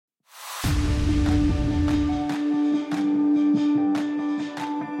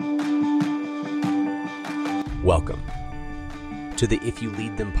Welcome to the If You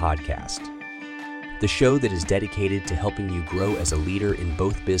Lead Them podcast, the show that is dedicated to helping you grow as a leader in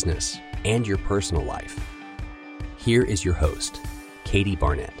both business and your personal life. Here is your host, Katie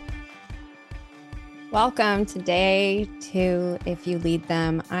Barnett. Welcome today to If You Lead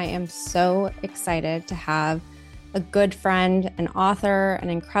Them. I am so excited to have a good friend, an author, an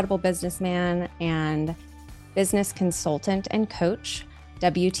incredible businessman, and business consultant and coach,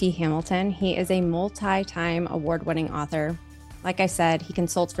 W.T. Hamilton. He is a multi-time award-winning author. Like I said, he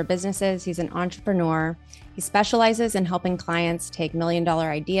consults for businesses. He's an entrepreneur. He specializes in helping clients take million-dollar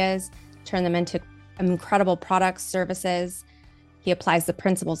ideas, turn them into incredible products, services. He applies the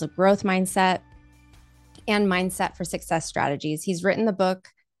principles of growth mindset and mindset for success strategies. He's written the book,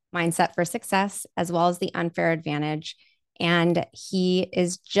 Mindset for Success, as well as The Unfair Advantage. And he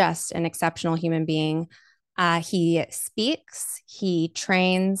is just an exceptional human being. He speaks, he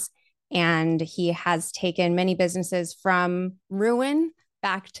trains, and he has taken many businesses from ruin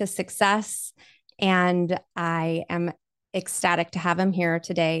back to success. And I am ecstatic to have him here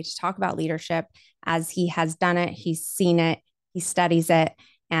today to talk about leadership, as he has done it, he's seen it, he studies it,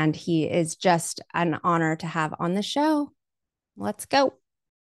 and he is just an honor to have on the show. Let's go.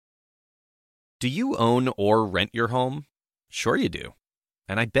 Do you own or rent your home? Sure you do.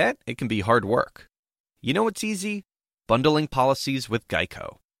 And I bet it can be hard work. You know what's easy? Bundling policies with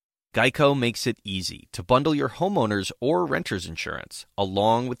Geico. Geico makes it easy to bundle your homeowner's or renter's insurance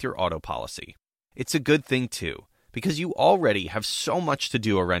along with your auto policy. It's a good thing, too, because you already have so much to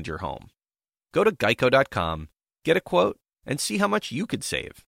do around your home. Go to geico.com, get a quote, and see how much you could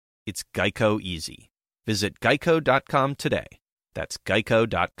save. It's Geico easy. Visit geico.com today. That's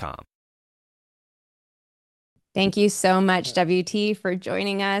geico.com. Thank you so much, WT, for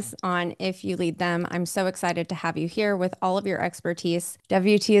joining us on If You Lead Them. I'm so excited to have you here with all of your expertise.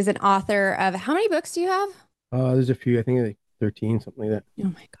 WT is an author of, how many books do you have? There's a few, I think like 13, something like that. Oh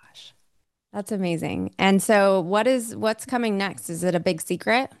my gosh. That's amazing. And so what's coming next? Is it a big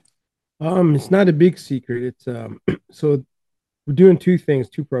secret? It's not a big secret. It's so we're doing two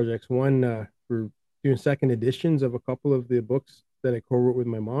projects. One, we're doing second editions of a couple of the books that I co-wrote with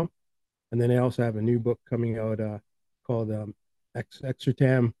my mom. And then I also have a new book coming out called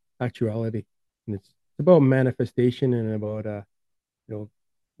Exertam Actuality. And it's about manifestation and about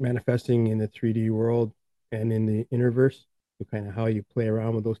manifesting in the 3D world and in the Interverse. So kind of how you play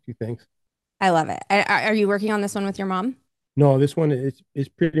around with those two things. I love it. Are you working on this one with your mom? No, this one is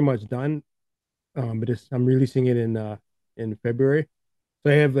pretty much done. But I'm releasing it in February.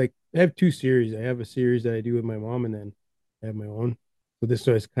 So I have two series. I have a series that I do with my mom, and then I have my own. So this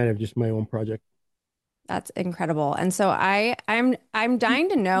is kind of just my own project. That's incredible. And so I'm dying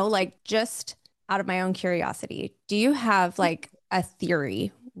to know, like, just out of my own curiosity, do you have like a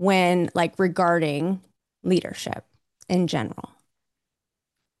theory regarding leadership in general?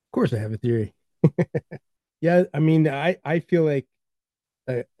 Of course I have a theory. Yeah, I mean, I feel like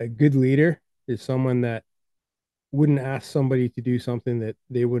a good leader is someone that wouldn't ask somebody to do something that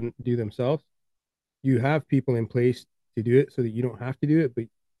they wouldn't do themselves. You have people in place to do it so that you don't have to do it, but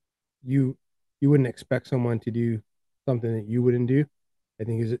you wouldn't expect someone to do something that you wouldn't do. I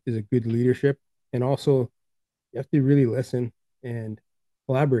think is a good leadership. And also you have to really listen and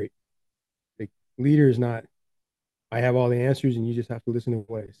collaborate. Like, leader is not, I have all the answers and you just have to listen to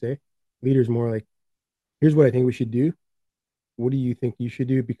what I say. Leader is more like, here's what I think we should do. What do you think you should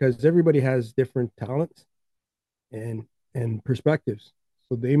do? Because everybody has different talents and perspectives.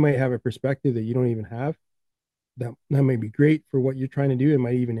 So they might have a perspective that you don't even have. That might be great for what you're trying to do. It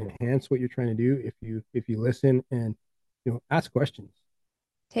might even enhance what you're trying to do if you listen and ask questions.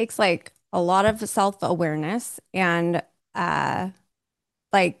 Takes like a lot of self-awareness and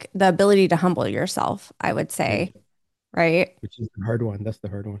like the ability to humble yourself, I would say, right? Which is the hard one. That's the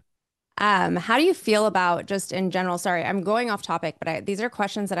hard one. How do you feel about, just in general? Sorry, I'm going off topic, but these are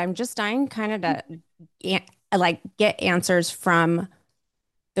questions that I'm just dying kind of to get answers from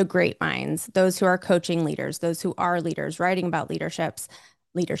the great minds, those who are coaching leaders, those who are leaders, writing about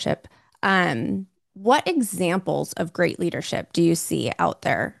leadership. What examples of great leadership do you see out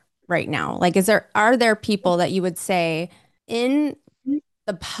there right now? Like, are there people that you would say in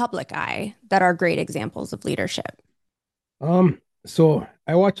the public eye that are great examples of leadership? So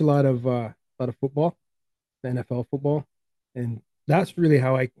I watch a lot of football, the NFL football, and that's really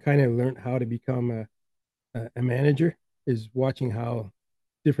how I kind of learned how to become a manager, is watching how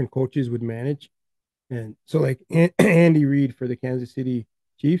different coaches would manage. And so like Andy Reid for the Kansas City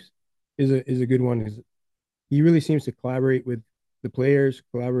Chiefs is a good one. He really seems to collaborate with the players,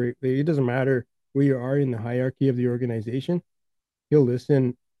 It doesn't matter where you are in the hierarchy of the organization. He'll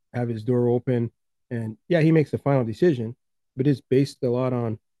listen, have his door open, And yeah, he makes the final decision, but it's based a lot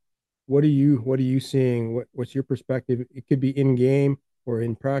on what are you seeing? What's your perspective? It could be in game or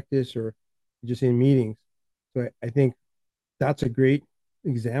in practice or just in meetings. So I think that's a great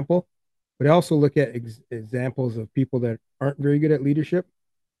example. But I also look at examples of people that aren't very good at leadership.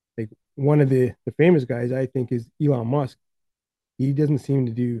 Like one of the famous guys I think is Elon Musk. He doesn't seem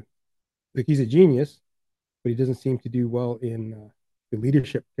to do like he's a genius, but he doesn't seem to do well in the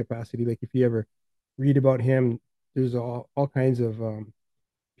leadership capacity. Like if you ever read about him, there's all kinds of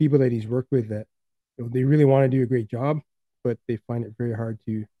people that he's worked with that they really want to do a great job, but they find it very hard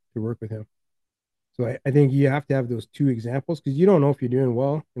to work with him. So I think you have to have those two examples because you don't know if you're doing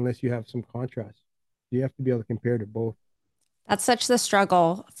well unless you have some contrast. You have to be able to compare to both. That's such the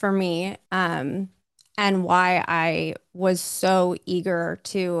struggle for me. And why I was so eager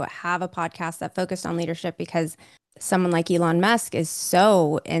to have a podcast that focused on leadership because someone like Elon Musk is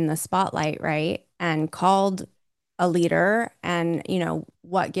so in the spotlight, right? And called a leader, and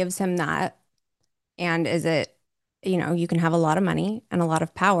what gives him that? And is it, you can have a lot of money and a lot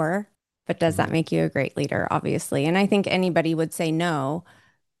of power, but does Mhm. that make you a great leader? Obviously. And I think anybody would say no,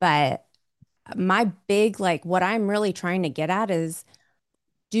 but my big, like, what I'm really trying to get at is,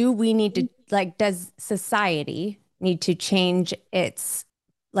 do we need to, like, does society need to change its,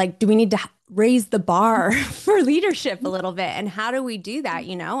 like, do we need to raise the bar for leadership a little bit? And how do we do that,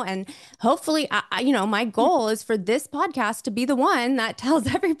 And hopefully, my goal is for this podcast to be the one that tells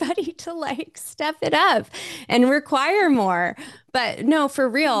everybody to like step it up and require more. But no, for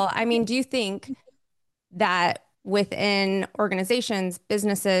real, I mean, do you think that within organizations,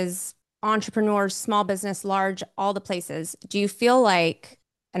 businesses, entrepreneurs, small business, large, all the places, do you feel like,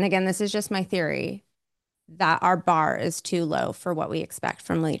 and again, this is just my theory, that our bar is too low for what we expect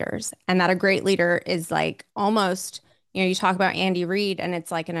from leaders, and that a great leader is like almost, you talk about Andy Reid and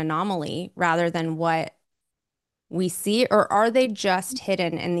it's like an anomaly rather than what we see, or are they just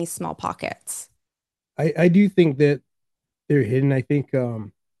hidden in these small pockets? I do think that they're hidden. I think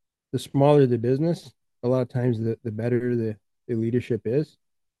the smaller the business, a lot of times the better the leadership is.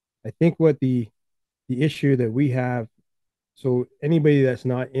 I think what the issue that we have, so anybody that's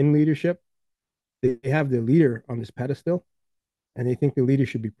not in leadership, they have the leader on this pedestal and they think the leader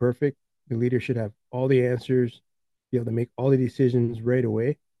should be perfect. The leader should have all the answers, be able to make all the decisions right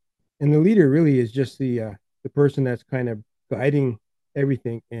away. And the leader really is just the person that's kind of guiding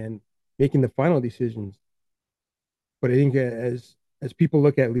everything and making the final decisions. But I think as people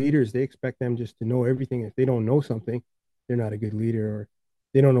look at leaders, they expect them just to know everything. If they don't know something, they're not a good leader or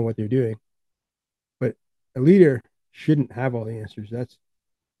they don't know what they're doing. But a leader shouldn't have all the answers. That's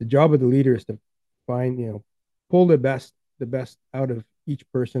the job of the leader is to find, pull the best out of each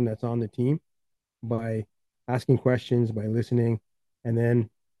person that's on the team by asking questions, by listening, and then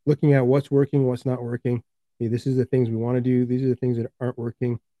looking at what's working, what's not working. Hey, this is the things we want to do. These are the things that aren't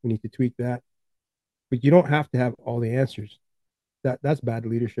working. We need to tweak that. But you don't have to have all the answers. That's bad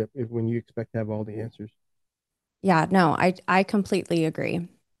leadership if when you expect to have all the answers. Yeah, no, I completely agree.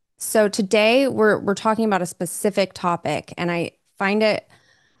 So today we're talking about a specific topic, and I find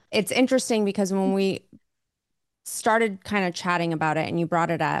it's interesting because when we started kind of chatting about it and you brought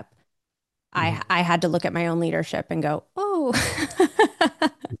it up, Mm-hmm. I had to look at my own leadership and go, "Oh,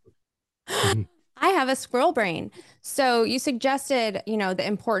 Mm-hmm. I have a squirrel brain." So you suggested, the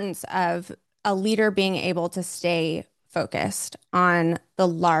importance of a leader being able to stay focused on the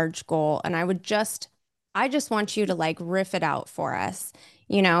large goal. And I just want you to like riff it out for us,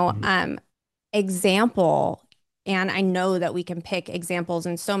 you know, Mm-hmm. um, example. And I know that we can pick examples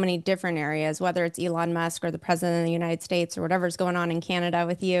in so many different areas, whether it's Elon Musk or the president of the United States or whatever's going on in Canada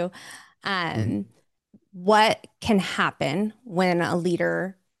with you. Mm-hmm. Um, what can happen when a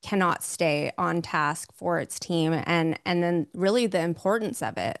leader cannot stay on task for its team, and then really the importance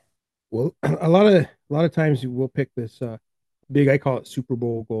of it. Well, a lot of times we'll pick this big, I call it Super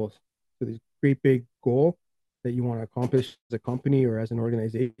Bowl goals. So this great big goal that you want to accomplish as a company or as an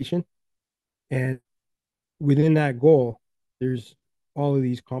organization. And within that goal, there's all of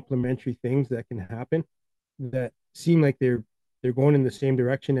these complementary things that can happen that seem like they're going in the same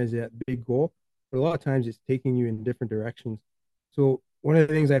direction as that big goal, but a lot of times it's taking you in different directions. So one of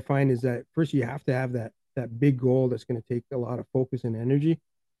the things I find is that first you have to have that big goal that's going to take a lot of focus and energy,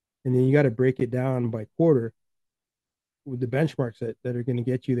 and then you got to break it down by quarter with the benchmarks that are going to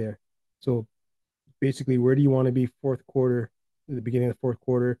get you there. So basically, where do you want to be fourth quarter, at the beginning of the fourth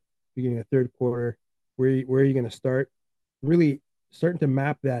quarter, beginning of the third quarter? Where are you going to start? Really starting to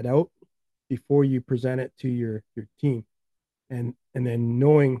map that out before you present it to your team, and then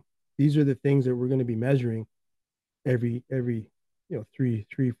knowing these are the things that we're going to be measuring every 3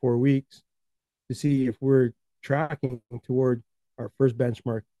 4 weeks to see if we're tracking toward our first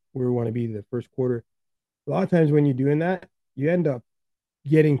benchmark where we want to be the first quarter. A lot of times when you're doing that, you end up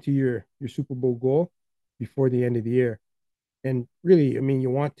getting to your Super Bowl goal before the end of the year. And really, I mean, you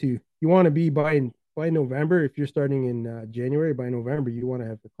want to be by November. If you're starting in January, by November, you want to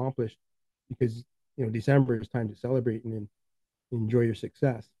have accomplished, because December is time to celebrate and enjoy your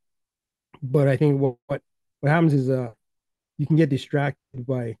success. But I think what happens is you can get distracted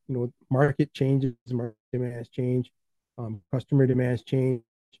by market changes, market demands change, customer demands change,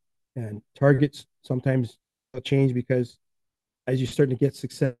 and targets sometimes change, because as you start to get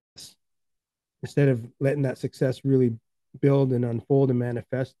success, instead of letting that success really build and unfold and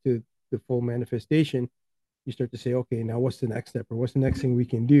manifest to the full manifestation, you start to say, okay, now what's the next step, or what's the next thing we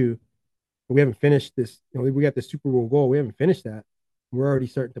can do? We haven't finished this. We got the Super Bowl goal. We haven't finished that. We're already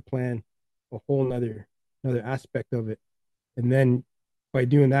starting to plan a whole another aspect of it. And then by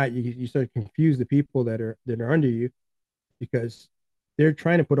doing that, you start to confuse the people that are under you, because they're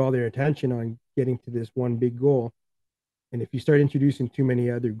trying to put all their attention on getting to this one big goal. And if you start introducing too many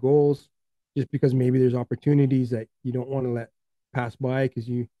other goals, just because maybe there's opportunities that you don't want to let pass by, because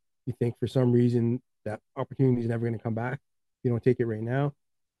you think for some reason that opportunity is never going to come back, you don't take it right now,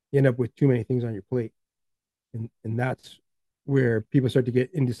 you end up with too many things on your plate. And that's where people start to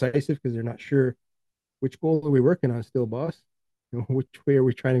get indecisive, because they're not sure, which goal are we working on still, boss? Which way are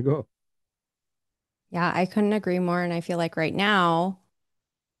we trying to go? Yeah, I couldn't agree more. And I feel like right now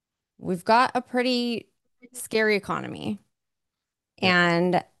we've got a pretty scary economy, Yep.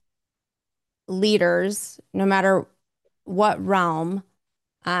 and leaders, no matter what realm,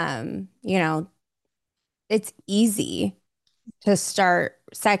 you know, it's easy to start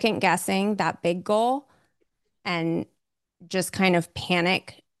second guessing that big goal and just kind of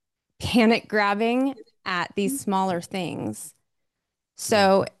panic grabbing at these smaller things. Yeah.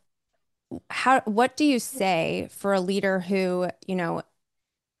 So what do you say for a leader who,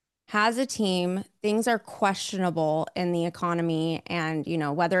 has a team, things are questionable in the economy, and,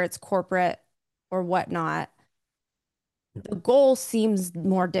 whether it's corporate or whatnot, the goal seems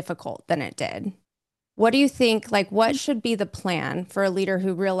more difficult than it did. What do you think, like, what should be the plan for a leader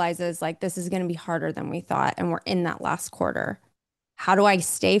who realizes, like, this is going to be harder than we thought, and we're in that last quarter? How do I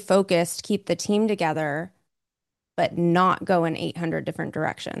stay focused, keep the team together, but not go in 800 different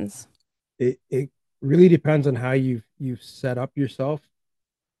directions? It really depends on how you've set up yourself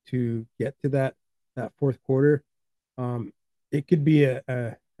to get to that fourth quarter. Um, it could be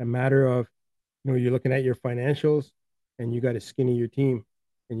a matter of, you're looking at your financials, and you got to skinny your team,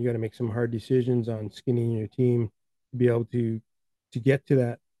 and you got to make some hard decisions on skinning your team to be able to get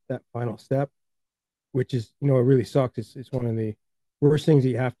to that final step, which is, it really sucks. It's one of the worst things that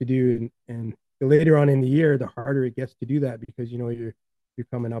you have to do. And the later on in the year, the harder it gets to do that, because, you're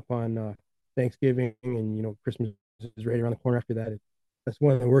coming up on Thanksgiving, and, Christmas is right around the corner after that. That's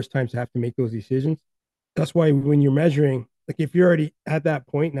one of the worst times to have to make those decisions. That's why when you're measuring, like, if you're already at that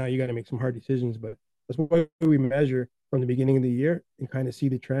point, now you got to make some hard decisions. But that's why we measure from the beginning of the year and kind of see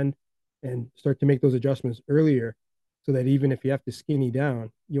the trend and start to make those adjustments earlier, so that even if you have to skinny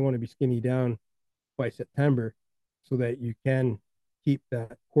down, you want to be skinny down by September, so that you can keep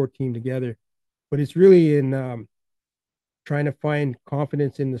that core team together. But it's really in trying to find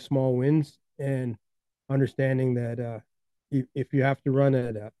confidence in the small wins, and understanding that if you have to run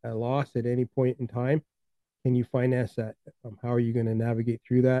at a loss at any point in time, can you finance that? How are you going to navigate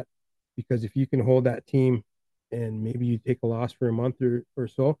through that? Because if you can hold that team, and maybe you take a loss for a month or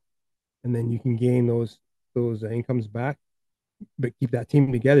so, and then you can gain those incomes back, but keep that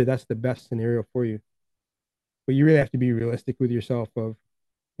team together, that's the best scenario for you. But you really have to be realistic with yourself of,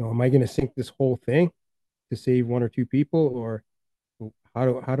 am I going to sink this whole thing to save one or two people, or how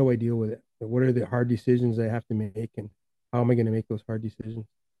do I deal with it? What are the hard decisions I have to make, and how am I going to make those hard decisions?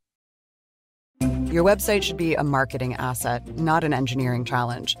 Your website should be a marketing asset, not an engineering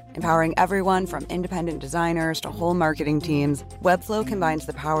challenge. Empowering everyone from independent designers to whole marketing teams, Webflow combines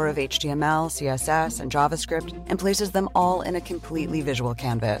the power of HTML, CSS, and JavaScript and places them all in a completely visual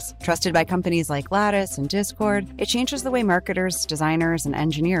canvas. Trusted by companies like Lattice and Discord, it changes the way marketers, designers, and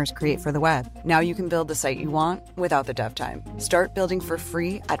engineers create for the web. Now you can build the site you want without the dev time. Start building for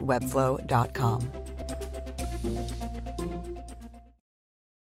free at webflow.com.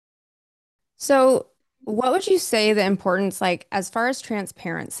 So, what would you say the importance, like, as far as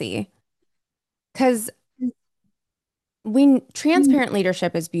transparency? Because transparent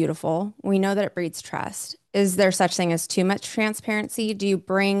leadership is beautiful. We know that it breeds trust. Is there such thing as too much transparency? Do you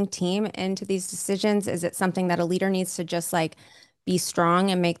bring team into these decisions? Is it something that a leader needs to just, like, be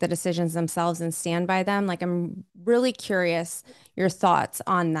strong and make the decisions themselves and stand by them? Like, I'm really curious your thoughts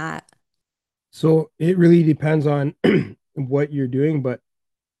on that. So it really depends on what you're doing, but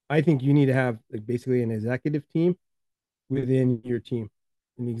I think you need to have like basically an executive team within your team.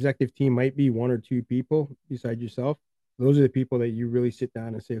 And the executive team might be one or two people beside yourself. Those are the people that you really sit down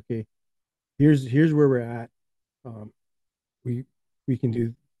and say, okay, here's where we're at. Um, we we can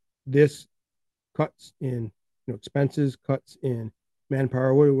do this, cuts in expenses, cuts in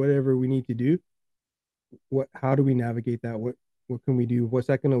manpower, whatever we need to do. How do we navigate that? What can we do? What's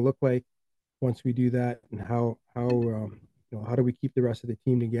that going to look like once we do that? And how do we keep the rest of the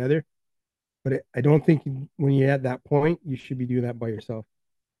team together? But I don't think when you're at that point, you should be doing that by yourself.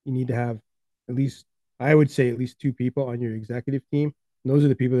 You need to have at least, I would say, at least two people on your executive team. And those are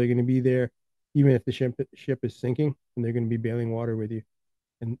the people that are going to be there, even if the ship is sinking, and they're going to be bailing water with you.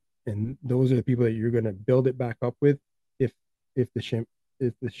 And and those are the people that you're going to build it back up with if if the ship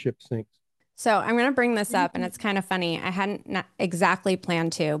if the ship sinks. So I'm going to bring this up, and it's kind of funny. I hadn't not exactly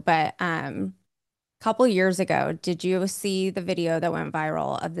planned to, but a couple years ago, did you see the video that went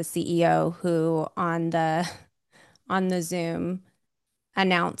viral of the CEO who on the Zoom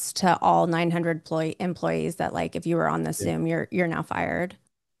announced to all 900 employees that like if you were on the Yeah, Zoom, you're now fired?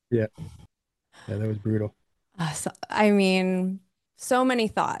 yeah, yeah. That was brutal. I mean, so many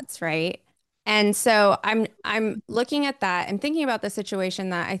thoughts, right? And so I'm looking at that and thinking about the situation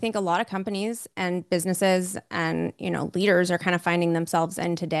that I think a lot of companies and businesses and leaders are kind of finding themselves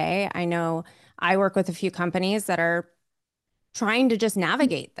in today. I know I work with a few companies that are trying to just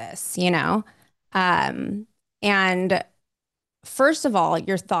navigate this. Um, and first of all,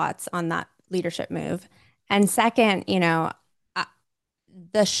 your thoughts on that leadership move, and second, uh,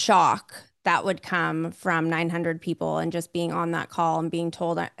 the shock that would come from 900 people and just being on that call and being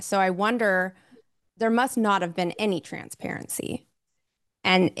told. So I wonder, there must not have been any transparency.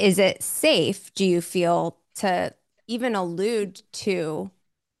 And is it safe, do you feel, to even allude to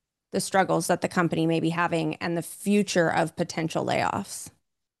the struggles that the company may be having and the future of potential layoffs?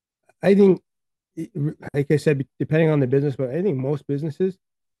 I think, like I said, depending on the business, but I think most businesses,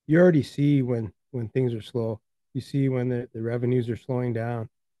 you already see when things are slow. You see when the revenues are slowing down.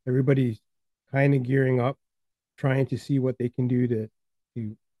 Everybody's kind of gearing up, trying to see what they can do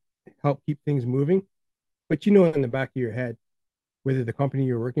to help keep things moving. But in the back of your head, whether the company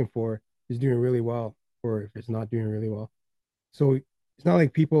you're working for is doing really well or if it's not doing really well. So it's not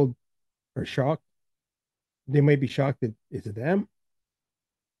like people are shocked. They might be shocked that it's them,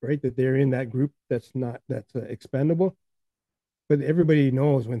 right? That they're in that group that's expendable. But everybody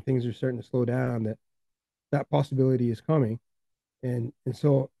knows when things are starting to slow down that that possibility is coming, and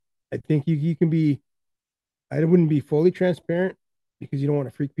so I think you can be. I wouldn't be fully transparent because you don't want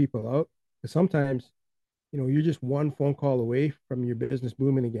to freak people out. Because sometimes you're just one phone call away from your business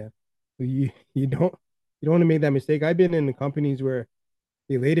booming again. So you don't want to make that mistake. I've been in the companies where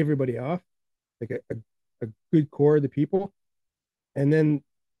they laid everybody off, like a good core of the people, and then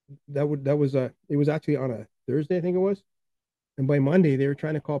that was it was actually on a Thursday, I think it was, and by Monday they were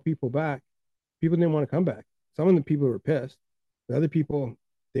trying to call people back. People didn't want to come back. Some of the people were pissed. The other people,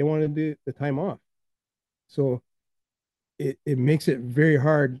 they wanted the time off. So it makes it very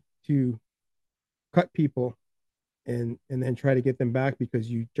hard to cut people and then try to get them back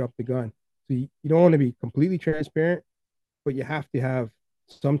because you jumped the gun. So you don't want to be completely transparent, but you have to have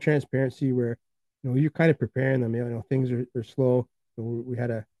some transparency where you're kind of preparing them. Things are slow. So we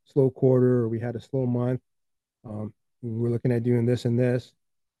had a slow quarter or we had a slow month. We're looking at doing this and this,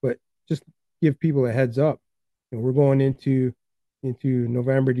 but just give people a heads up. We're going into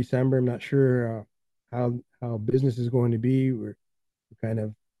November, December. I'm not sure how business is going to be. We're kind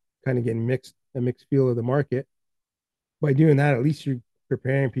of getting a mixed feel of the market. By doing that, at least you're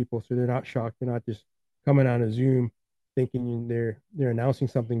preparing people so they're not shocked. They're not just coming on a Zoom thinking they're announcing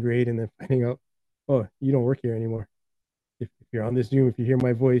something great and then finding out, oh, you don't work here anymore. If you're on this Zoom, if you hear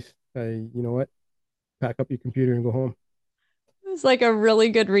my voice, you know what? Pack up your computer and go home. It's like a really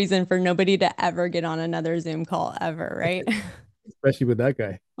good reason for nobody to ever get on another Zoom call ever, right? Especially with that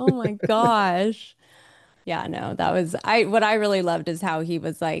guy. Oh my gosh. Yeah, no, that was what I really loved is how he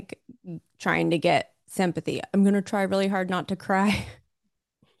was like trying to get sympathy. I'm gonna try really hard not to cry.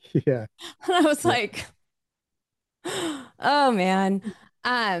 Yeah. And I was Yeah. like, oh man.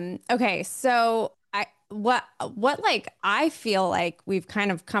 Okay, so what like I feel like we've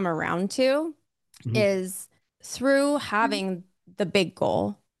kind of come around to Mhm. is through having the big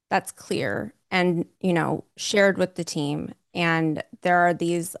goal that's clear and, shared with the team. And there are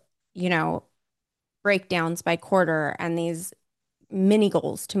these, you know, breakdowns by quarter and these mini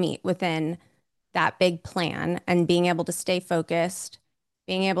goals to meet within that big plan and being able to stay focused,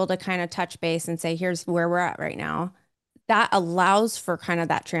 being able to kind of touch base and say, here's where we're at right now. That allows for kind of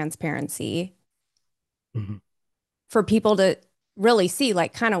that transparency Mhm. for people to really see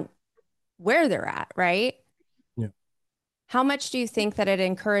like kind of where they're at, right? Yeah. How much do you think that it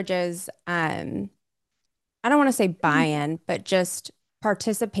encourages, I don't want to say buy-in, but just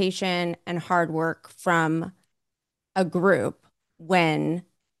participation and hard work from a group when,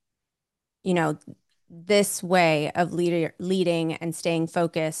 you know, this way of leading and staying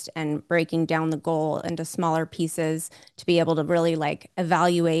focused and breaking down the goal into smaller pieces to be able to really like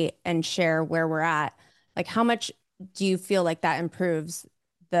evaluate and share where we're at. Like, how much do you feel like that improves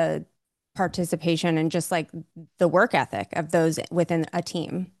the participation and just like the work ethic of those within a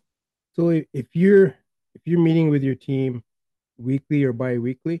team? So if you're meeting with your team weekly or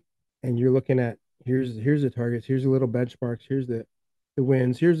bi-weekly, and you're looking at here's the targets, here's the little benchmarks, here's the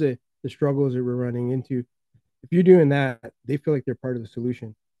wins, here's the struggles that we're running into. If you're doing that, they feel like they're part of the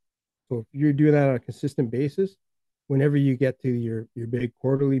solution. So if you're doing that on a consistent basis, whenever you get to your big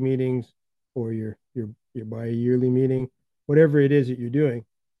quarterly meetings or your bi-yearly meeting, whatever it is that you're doing,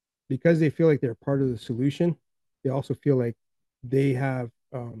 because they feel like they're part of the solution, they also feel like they have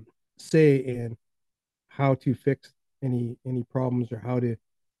say in how to fix any problems or how to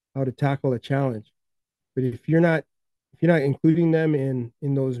tackle a challenge. But if you're not including them in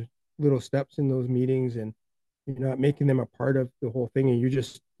those little steps in those meetings, and you're not making them a part of the whole thing, and you're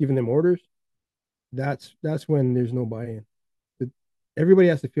just giving them orders, that's when there's no buy-in. But everybody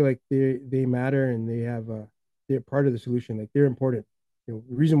has to feel like they matter, and they're part of the solution, like they're important. The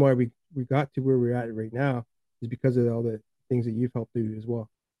reason why we got to where we're at right now is because of all the things that you've helped do as well.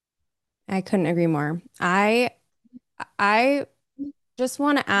 I couldn't agree more. I just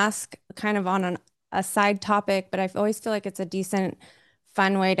want to ask kind of on a side topic, but I always feel like it's a decent,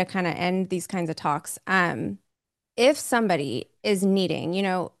 fun way to kind of end these kinds of talks. If somebody is needing,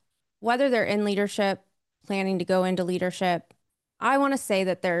 whether they're in leadership, planning to go into leadership, I want to say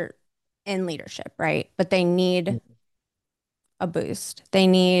that they're in leadership, right? But they need a boost. They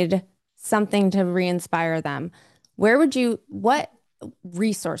need something to re-inspire them. What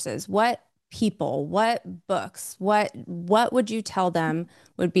resources, what people, what books, what would you tell them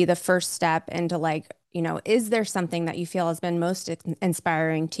would be the first step into like, is there something that you feel has been most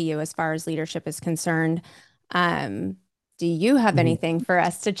inspiring to you as far as leadership is concerned? Um, do you have Mhm. anything for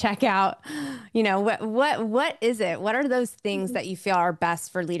us to check out? What is it? What are those things that you feel are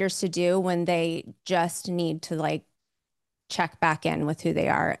best for leaders to do when they just need to like check back in with who they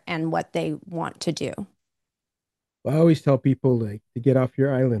are and what they want to do? I always tell people like to get off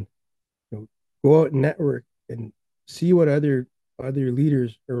your island, you know, go out and network and see what other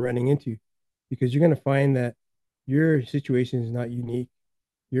leaders are running into, because you're going to find that your situation is not unique,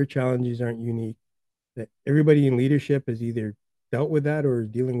 your challenges aren't unique, that everybody in leadership has either dealt with that or is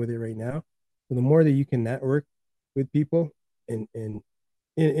dealing with it right now. So the more that you can network with people and in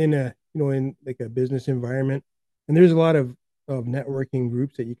a in like a business environment, and there's a lot of networking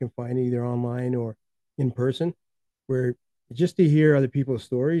groups that you can find either online or in person, where just to hear other people's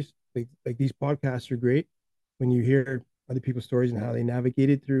stories, like these podcasts are great when you hear other people's stories and how they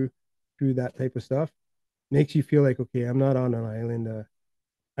navigated through that type of stuff. Makes you feel like, okay, I'm not on an island.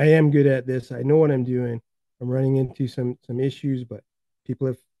 I am good at this. I know what I'm doing. I'm running into some issues, but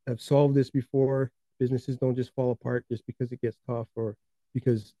people have solved this before. Businesses don't just fall apart just because it gets tough, or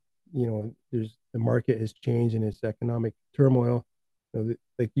because there's the market has changed and it's economic turmoil.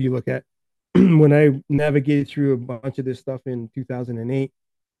 Like you look at when I navigated through a bunch of this stuff in 2008,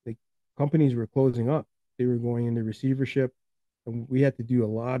 like companies were closing up. They were going into receivership, and we had to do a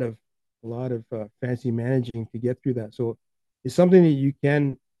lot of fancy managing to get through that. So it's something that you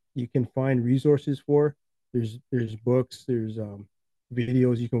can find resources for. There's books, there's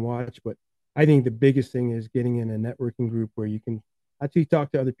videos you can watch, but I think the biggest thing is getting in a networking group where you can actually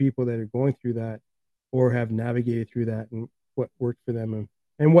talk to other people that are going through that or have navigated through that, and what worked for them,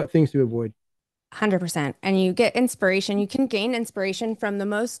 and what things to avoid. 100%. And you get inspiration. You can gain inspiration from the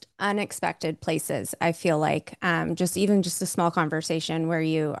most unexpected places. I feel like just even just a small conversation where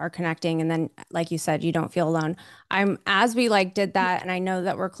you are connecting, and then, like you said, you don't feel alone. I'm as we like did that, and I know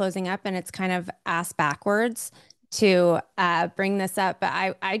that we're closing up, and it's kind of ass backwards to bring this up, but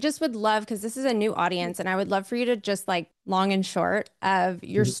I just would love, because this is a new audience, and I would love for you to just like long and short of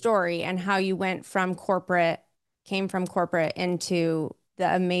your Mhm. story and how you went from corporate, came from corporate into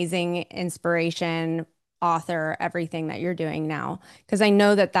the amazing inspiration, author, everything that you're doing now. Because I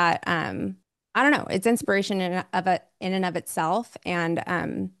know that I don't know, it's inspiration in and of itself.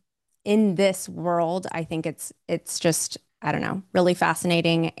 And in this world, I think it's just, I don't know, really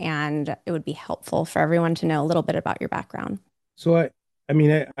fascinating, and it would be helpful for everyone to know a little bit about your background. So I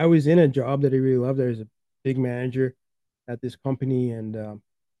mean, I was in a job that I really loved. I was a big manager at this company, and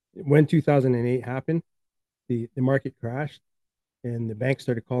when 2008 happened, the market crashed and the bank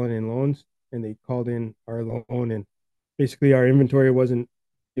started calling in loans, and they called in our loan, and basically our inventory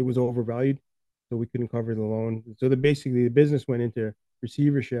it was overvalued, so we couldn't cover the loan. So basically the business went into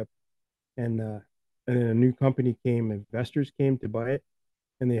receivership, and then a new company investors came to buy it,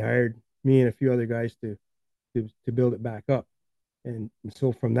 and they hired me and a few other guys to build it back up. And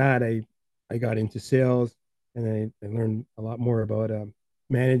so from that, I got into sales, and I learned a lot more about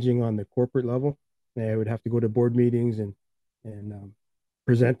managing on the corporate level. And I would have to go to board meetings and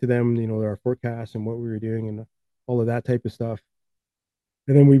present to them, our forecasts and what we were doing and all of that type of stuff.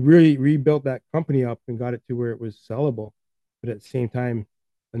 And then we really rebuilt that company up and got it to where it was sellable. But at the same time,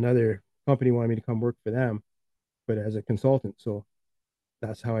 another company wanted me to come work for them, but as a consultant. So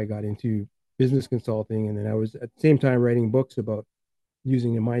that's how I got into business consulting. And then I was at the same time writing books about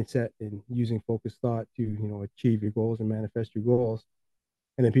using a mindset and using focused thought to, achieve your goals and manifest your goals.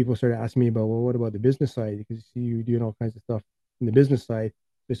 And then people started asking me about, well, what about the business side? Because you see you doing all kinds of stuff in the business side.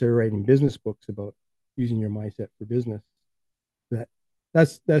 They started writing business books about using your mindset for business.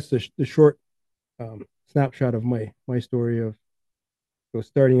 That's the short snapshot of my story of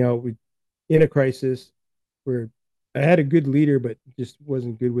starting out in a crisis where I had a good leader, but just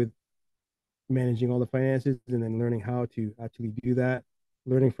wasn't good with managing all the finances, and then learning how to actually do that,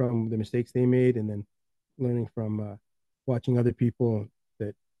 learning from the mistakes they made, and then learning from watching other people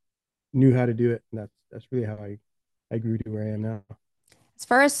that knew how to do it. And that's really how I grew to where I am now. As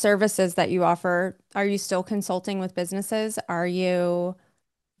far as services that you offer, are you still consulting with businesses?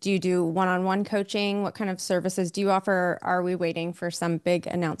 Do you do one-on-one coaching? What kind of services do you offer? Are we waiting for some big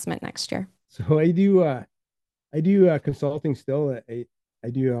announcement next year? So I do consulting still. I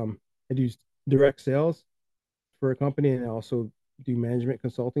do direct sales for a company, and I also do management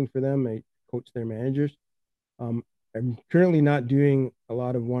consulting for them. I coach their managers. I'm currently not doing a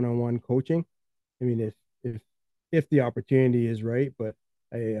lot of one-on-one coaching. I mean, if the opportunity is right, but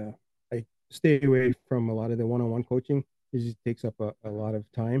I stay away from a lot of the one-on-one coaching. It just takes up a lot of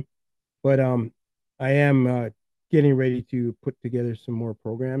time. But I am getting ready to put together some more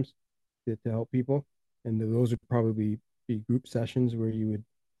programs to help people, and those would probably be group sessions where you would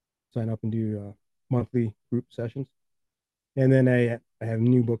sign up and do monthly group sessions. And then I have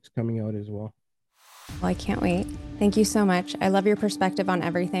new books coming out as well. Well, I can't wait. Thank you so much. I love your perspective on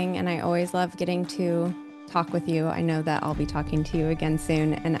everything, and I always love getting to talk with you. I know that I'll be talking to you again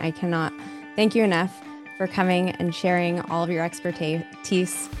soon, and I cannot thank you enough for coming and sharing all of your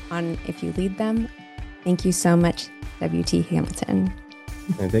expertise on If You Lead Them. Thank you so much, W.T. Hamilton.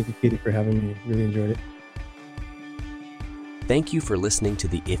 And thank you, Katie, for having me. Really enjoyed it. Thank you for listening to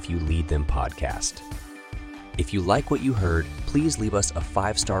the If You Lead Them podcast. If you like what you heard, please leave us a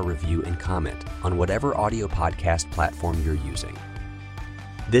 5-star review and comment on whatever audio podcast platform you're using.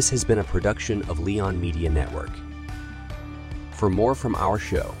 This has been a production of Leon Media Network. For more from our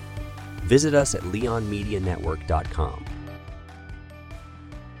show, visit us at leonmedianetwork.com.